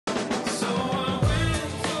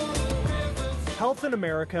Health in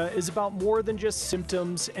America is about more than just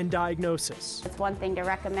symptoms and diagnosis. It's one thing to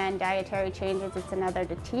recommend dietary changes, it's another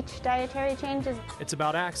to teach dietary changes. It's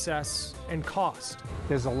about access and cost.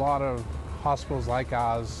 There's a lot of hospitals like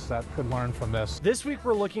ours that could learn from this. This week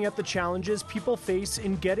we're looking at the challenges people face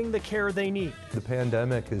in getting the care they need. The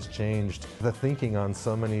pandemic has changed the thinking on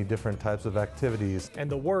so many different types of activities. And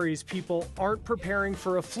the worries people aren't preparing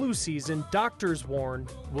for a flu season doctors warn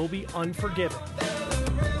will be unforgiving.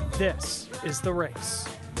 This is The Race.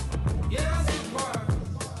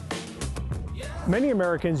 Many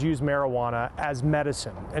Americans use marijuana as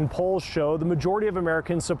medicine, and polls show the majority of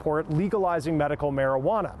Americans support legalizing medical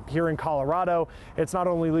marijuana. Here in Colorado, it's not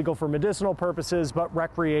only legal for medicinal purposes, but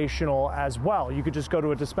recreational as well. You could just go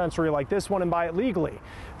to a dispensary like this one and buy it legally.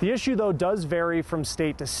 The issue, though, does vary from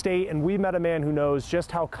state to state, and we met a man who knows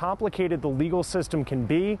just how complicated the legal system can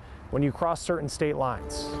be when you cross certain state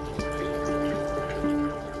lines.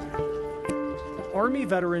 Army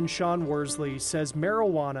veteran Sean Worsley says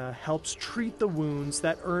marijuana helps treat the wounds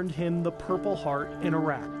that earned him the Purple Heart in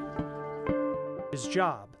Iraq. His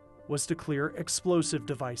job was to clear explosive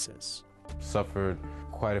devices. Suffered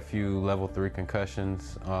quite a few level 3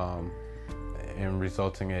 concussions and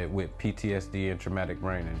resulting with PTSD and traumatic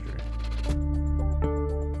brain injury.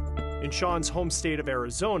 In Sean's home state of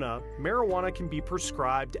Arizona, marijuana can be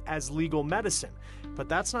prescribed as legal medicine, but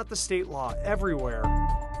that's not the state law everywhere.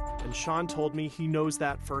 And Sean told me he knows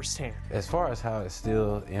that firsthand. As far as how it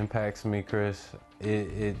still impacts me, Chris,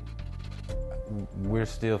 we're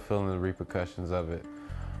still feeling the repercussions of it.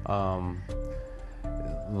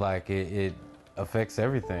 It affects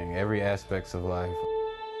everything, every aspect of life.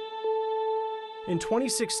 In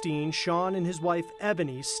 2016, Sean and his wife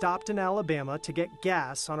Ebony stopped in Alabama to get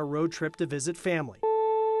gas on a road trip to visit family.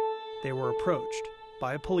 They were approached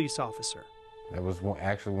by a police officer. That was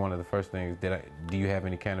actually one of the first things. Do you have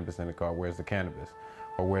any cannabis in the car? Where's the cannabis?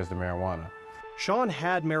 Or where's the marijuana? Sean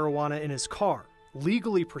had marijuana in his car,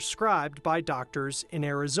 legally prescribed by doctors in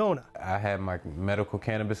Arizona. I had my medical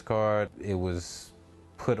cannabis card. It was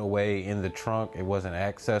put away in the trunk. It wasn't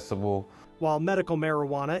accessible. While medical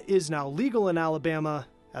marijuana is now legal in Alabama,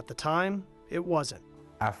 at the time, it wasn't.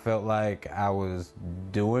 I felt like I was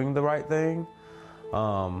doing the right thing.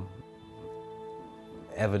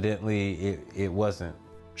 Evidently, it wasn't.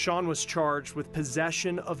 Sean was charged with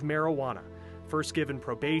possession of marijuana. First given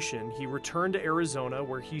probation, he returned to Arizona,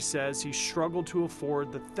 where he says he struggled to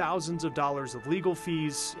afford the thousands of dollars of legal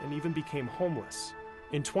fees and even became homeless.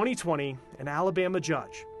 In 2020, an Alabama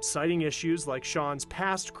judge, citing issues like Sean's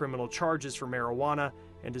past criminal charges for marijuana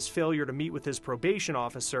and his failure to meet with his probation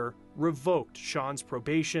officer, revoked Sean's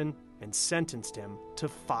probation and sentenced him to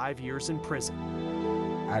 5 years in prison.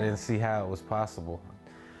 I didn't see how it was possible.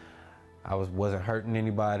 I wasn't hurting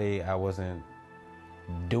anybody. I wasn't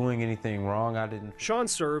doing anything wrong. Sean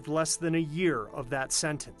served less than a year of that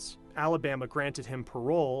sentence. Alabama granted him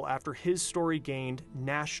parole after his story gained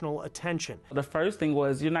national attention. The first thing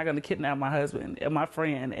was, you're not going to kidnap my husband and my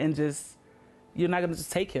friend and you're not going to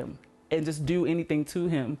just take him and just do anything to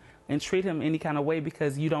him and treat him any kind of way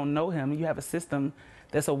because you don't know him. You have a system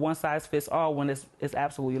that's a one-size-fits-all when it's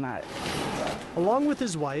absolutely not. Along with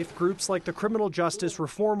his wife, groups like the criminal justice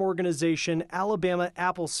reform organization Alabama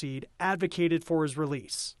Appleseed advocated for his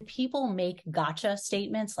release. People make gotcha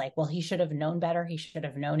statements like, well, he should have known better. He should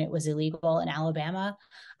have known it was illegal in Alabama.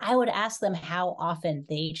 I would ask them how often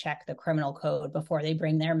they check the criminal code before they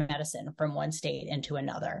bring their medicine from one state into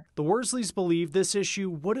another. The Worsleys believe this issue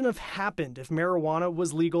wouldn't have happened if marijuana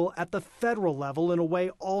was legal at the federal level in a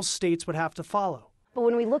way all states would have to follow. But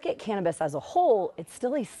when we look at cannabis as a whole, it's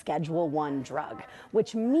still a Schedule I drug,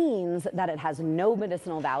 which means that it has no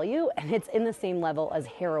medicinal value and it's in the same level as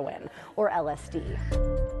heroin or LSD.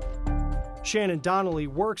 Shannon Donnelly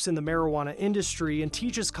works in the marijuana industry and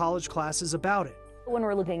teaches college classes about it. When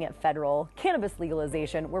we're looking at federal cannabis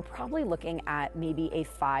legalization, we're probably looking at maybe a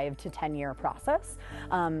 5 to 10 year process.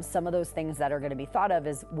 Some of those things that are going to be thought of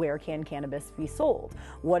is, where can cannabis be sold?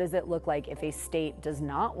 What does it look like if a state does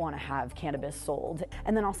not want to have cannabis sold?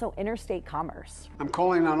 And then also interstate commerce. I'm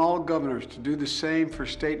calling on all governors to do the same for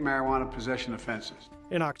state marijuana possession offenses.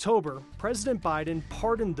 In October, President Biden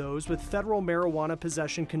pardoned those with federal marijuana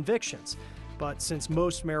possession convictions. But since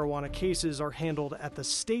most marijuana cases are handled at the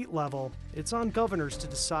state level, it's on governors to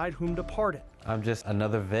decide whom to pardon. I'm just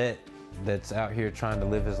another vet that's out here trying to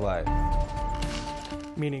live his life.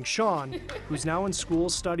 Meaning Sean, who's now in school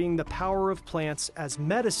studying the power of plants as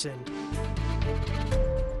medicine,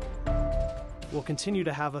 will continue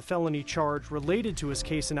to have a felony charge related to his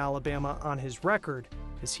case in Alabama on his record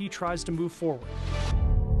as he tries to move forward.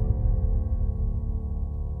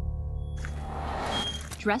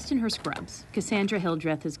 Dressed in her scrubs, Cassandra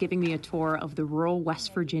Hildreth is giving me a tour of the rural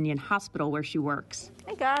West Virginian hospital where she works.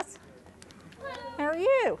 Hey guys, how are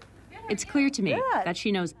you? It's clear to me Good. that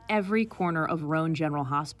she knows every corner of Roane General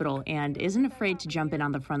Hospital and isn't afraid to jump in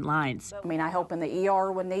on the front lines. I mean, I help in the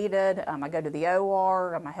ER when needed. I go to the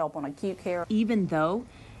OR. I help on acute care. Even though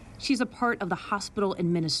she's a part of the hospital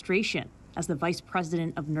administration as the Vice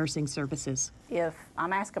President of Nursing Services. If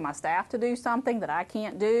I'm asking my staff to do something that I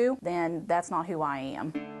can't do, then that's not who I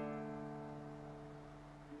am.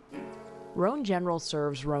 Roane General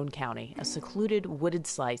serves Roane County, a secluded, wooded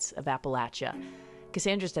slice of Appalachia.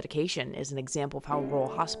 Cassandra's dedication is an example of how rural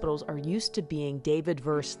hospitals are used to being David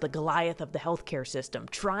versus the Goliath of the healthcare system,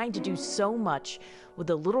 trying to do so much with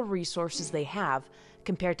the little resources they have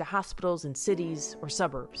compared to hospitals in cities or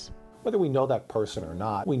suburbs. Whether we know that person or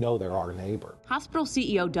not, we know they're our neighbor. Hospital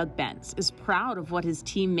CEO Doug Benz is proud of what his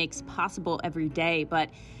team makes possible every day, but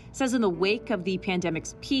says in the wake of the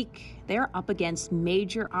pandemic's peak, they're up against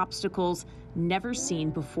major obstacles never seen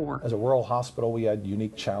before. As a rural hospital, we had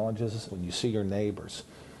unique challenges. When you see your neighbors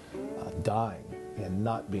dying and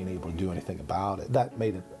not being able to do anything about it, that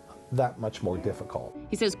made it that much more difficult.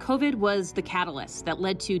 He says COVID was the catalyst that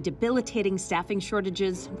led to debilitating staffing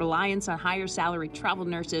shortages, reliance on higher salaried travel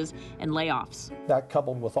nurses, and layoffs. That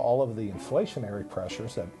coupled with all of the inflationary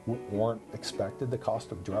pressures that weren't expected, the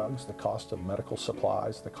cost of drugs, the cost of medical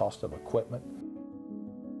supplies, the cost of equipment.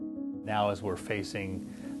 Now as we're facing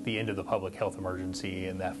the end of the public health emergency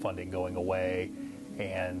and that funding going away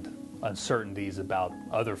and uncertainties about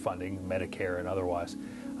other funding, Medicare and otherwise,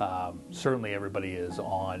 certainly everybody is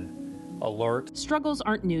on alert. Struggles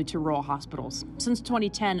aren't new to rural hospitals. Since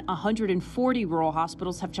 2010, 140 rural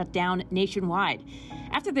hospitals have shut down nationwide.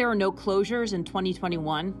 After there are no closures in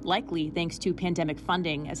 2021, likely thanks to pandemic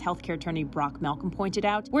funding, as healthcare attorney Brock Malcolm pointed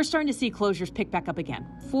out, we're starting to see closures pick back up again.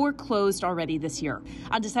 4 closed already this year.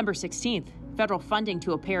 On December 16th, federal funding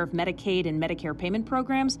to a pair of Medicaid and Medicare payment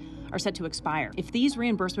programs are set to expire. If these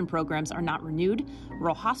reimbursement programs are not renewed,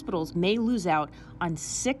 rural hospitals may lose out on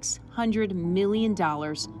 $600 million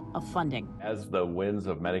of funding. As the winds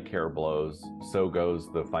of Medicare blows, so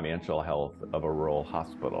goes the financial health of a rural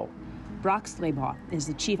hospital. Brock Slaybaugh is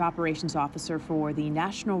the Chief Operations Officer for the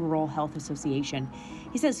National Rural Health Association.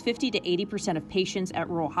 He says 50 to 80% of patients at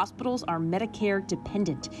rural hospitals are Medicare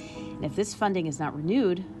dependent. And if this funding is not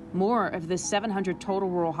renewed, more of the 700 total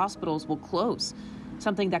rural hospitals will close,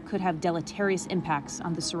 something that could have deleterious impacts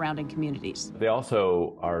on the surrounding communities. They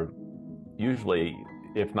also are usually,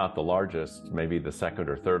 if not the largest, maybe the second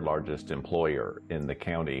or third largest employer in the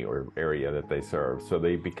county or area that they serve. So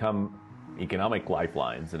they become economic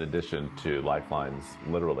lifelines in addition to lifelines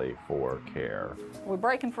literally for care. We're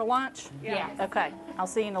breaking for lunch? Yeah. Okay, I'll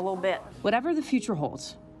see you in a little bit. Whatever the future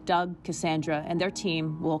holds, Doug, Cassandra, and their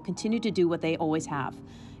team will continue to do what they always have.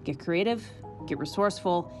 Get creative, get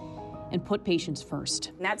resourceful, and put patients first.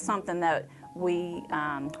 And that's something that we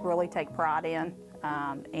really take pride in.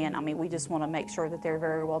 And I mean, we just want to make sure that they're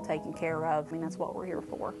very well taken care of. I mean, that's what we're here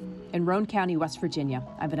for. In Roane County, West Virginia,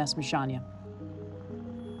 I'm Vanessa Mashania.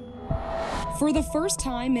 For the first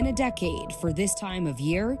time in a decade, for this time of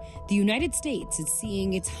year, the United States is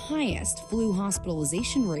seeing its highest flu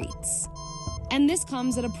hospitalization rates. And this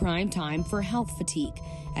comes at a prime time for health fatigue,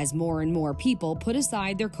 as more and more people put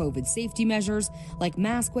aside their COVID safety measures like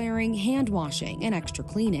mask wearing, hand washing, and extra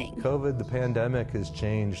cleaning. COVID, the pandemic, has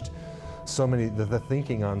changed so many, the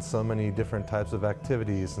thinking on so many different types of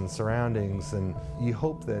activities and surroundings, and you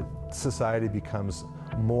hope that society becomes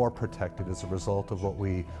more protected as a result of what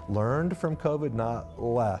we learned from COVID, not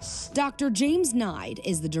less. Dr. James Nide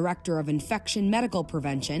is the Director of Infection Medical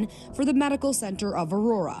Prevention for the Medical Center of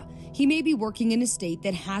Aurora. He may be working in a state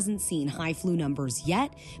that hasn't seen high flu numbers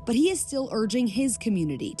yet, but he is still urging his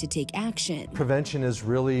community to take action. Prevention is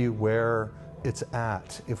really where it's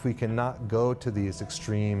at. If we cannot go to these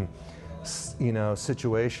extreme,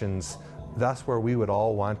 situations, that's where we would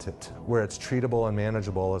all want it, where it's treatable and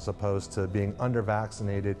manageable as opposed to being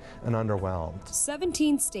under-vaccinated and underwhelmed.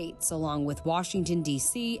 17 states, along with Washington,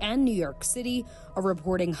 D.C. and New York City, are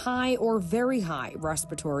reporting high or very high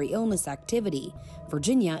respiratory illness activity.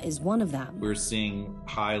 Virginia is one of them. We're seeing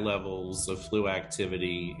high levels of flu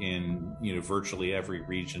activity in virtually every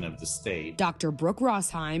region of the state. Dr. Brooke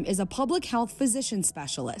Rosheim is a public health physician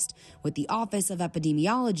specialist with the Office of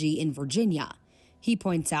Epidemiology in Virginia. He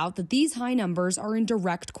points out that these high numbers are in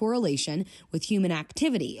direct correlation with human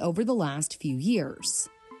activity over the last few years.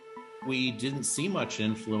 We didn't see much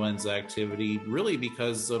influenza activity really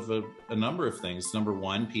because of a number of things. Number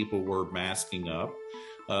one, people were masking up.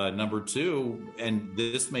 Number two, and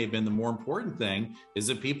this may have been the more important thing, is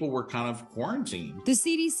that people were kind of quarantined. The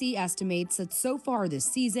CDC estimates that so far this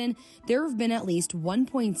season, there have been at least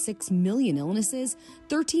 1.6 million illnesses,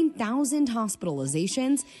 13,000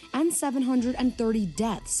 hospitalizations, and 730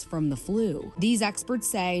 deaths from the flu. These experts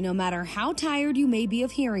say no matter how tired you may be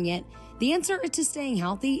of hearing it, the answer to staying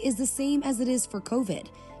healthy is the same as it is for COVID.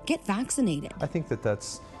 Get vaccinated. I think that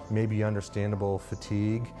that's maybe understandable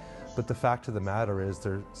fatigue, but the fact of the matter is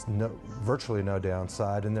there's virtually no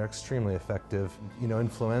downside, and they're extremely effective. You know,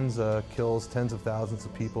 influenza kills tens of thousands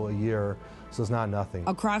of people a year, so it's not nothing.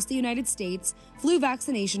 Across the United States, flu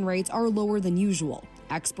vaccination rates are lower than usual.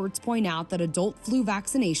 Experts point out that adult flu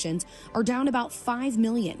vaccinations are down about 5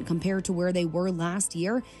 million compared to where they were last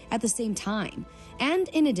year at the same time. And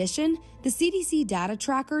in addition, the CDC data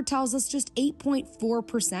tracker tells us just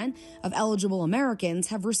 8.4% of eligible Americans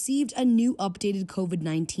have received a new updated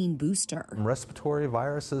COVID-19 booster. Respiratory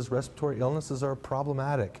viruses, respiratory illnesses are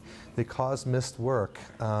problematic. They cause missed work.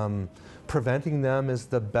 Preventing them is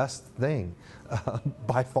the best thing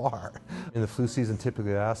by far. And the flu season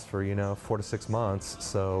typically lasts for, 4 to 6 months.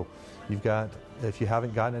 So if you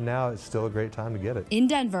haven't gotten it now, it's still a great time to get it. In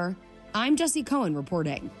Denver, I'm Jessie Cohen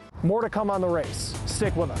reporting. More to come on the race.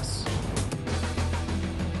 Stick with us.